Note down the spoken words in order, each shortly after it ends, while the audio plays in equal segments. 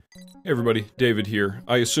Hey everybody, David here.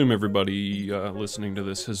 I assume everybody listening to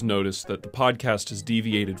this has noticed that the podcast has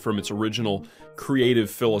deviated from its original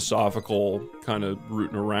creative, philosophical, kind of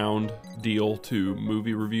rooting around deal to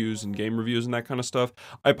movie reviews and game reviews and that kind of stuff.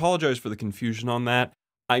 I apologize for the confusion on that.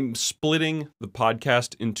 I'm splitting the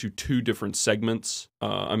podcast into two different segments.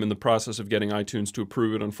 I'm in the process of getting iTunes to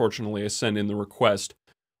approve it. Unfortunately, I sent in the request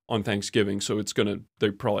on Thanksgiving, so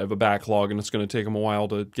they probably have a backlog and it's going to take them a while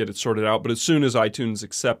to get it sorted out. But as soon as iTunes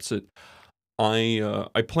accepts it,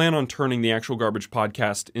 I plan on turning the Actual Garbage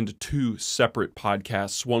podcast into two separate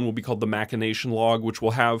podcasts. One will be called the Machination Log, which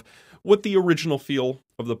will have what the original feel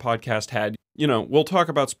of the podcast had. You know, we'll talk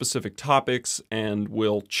about specific topics and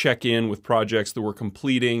we'll check in with projects that we're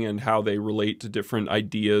completing and how they relate to different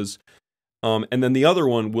ideas. And then the other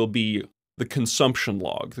one will be the Consumption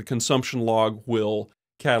Log. The Consumption Log will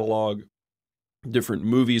catalog different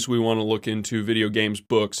movies we want to look into, video games,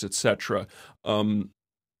 books, etc. To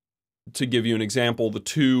give you an example, the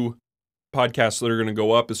two podcasts that are going to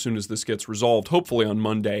go up as soon as this gets resolved, hopefully on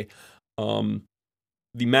Monday, the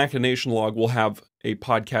Machination Log will have a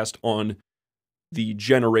podcast on the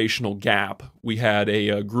generational gap. We had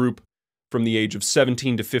a group from the age of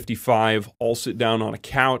 17 to 55 all sit down on a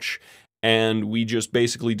couch, and we just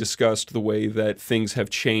basically discussed the way that things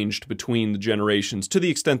have changed between the generations to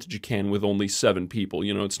the extent that you can with only 7 people.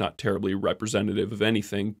 You know, it's not terribly representative of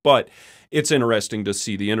anything, but it's interesting to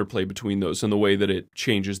see the interplay between those and the way that it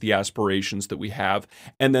changes the aspirations that we have.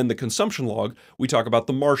 And then the Consumption Log, we talk about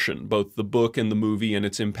The Martian, both the book and the movie, and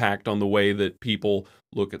its impact on the way that people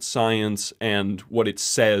look at science and what it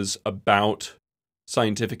says about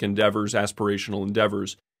scientific endeavors, aspirational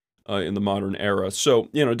endeavors. In the modern era. So,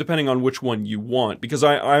 you know, depending on which one you want, because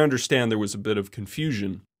I understand there was a bit of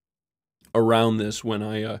confusion around this when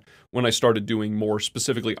I started doing more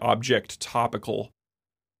specifically object topical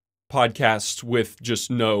podcasts with just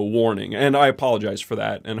no warning. And I apologize for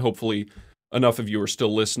that. And hopefully enough of you are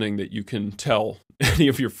still listening that you can tell any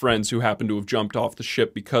of your friends who happen to have jumped off the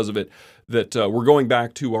ship because of it that we're going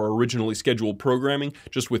back to our originally scheduled programming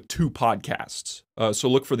just with 2 podcasts. So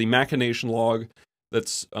look for the Machination Log.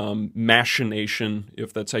 That's Machination,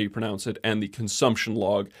 if that's how you pronounce it, and the Consumption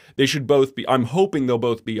Log. They should both be, I'm hoping they'll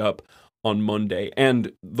both be up on Monday.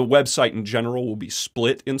 And the website in general will be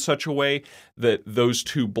split in such a way that those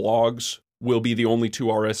 2 blogs will be the only 2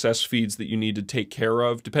 RSS feeds that you need to take care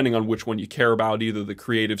of, depending on which one you care about, either the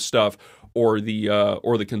creative stuff or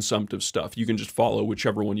the consumptive stuff. You can just follow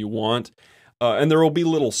whichever one you want. And there will be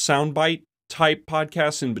little soundbite type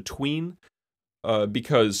podcasts in between.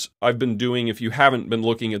 Because I've been doing, if you haven't been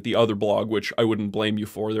looking at the other blog, which I wouldn't blame you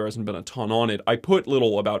for, there hasn't been a ton on it, I put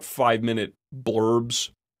little about 5-minute blurbs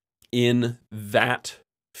in that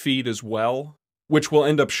feed as well, which will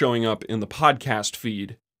end up showing up in the podcast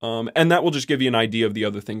feed. And that will just give you an idea of the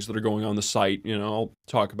other things that are going on the site. You know, I'll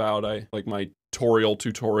talk about, like my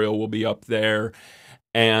tutorial will be up there,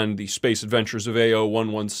 and the Space Adventures of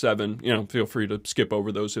AO-117, you know, feel free to skip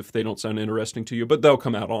over those if they don't sound interesting to you, but they'll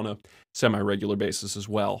come out on a semi-regular basis as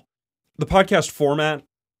well. The podcast format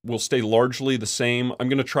will stay largely the same. I'm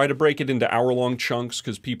going to try to break it into hour-long chunks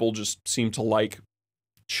because people just seem to like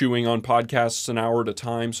chewing on podcasts an hour at a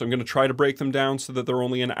time, so I'm going to try to break them down so that they're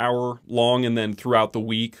only an hour long, and then throughout the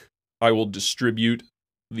week, I will distribute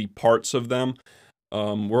the parts of them.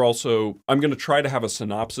 I'm going to try to have a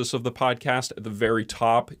synopsis of the podcast at the very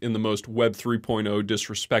top in the most Web 3.0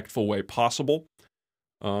 disrespectful way possible,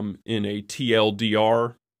 in a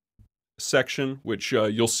TLDR section, which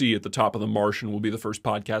you'll see at the top of The Martian will be the first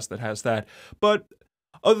podcast that has that. But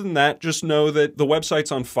other than that, just know that the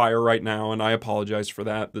website's on fire right now, and I apologize for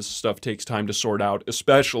that. This stuff takes time to sort out,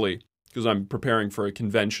 especially because I'm preparing for a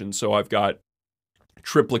convention, so I've got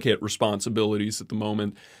triplicate responsibilities at the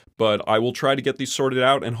moment. But I will try to get these sorted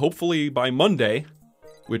out, and hopefully by Monday,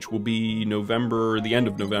 which will be the end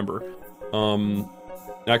of November,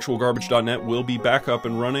 actualgarbage.net will be back up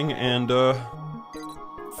and running and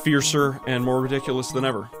fiercer and more ridiculous than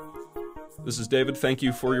ever. This is David. Thank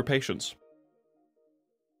you for your patience.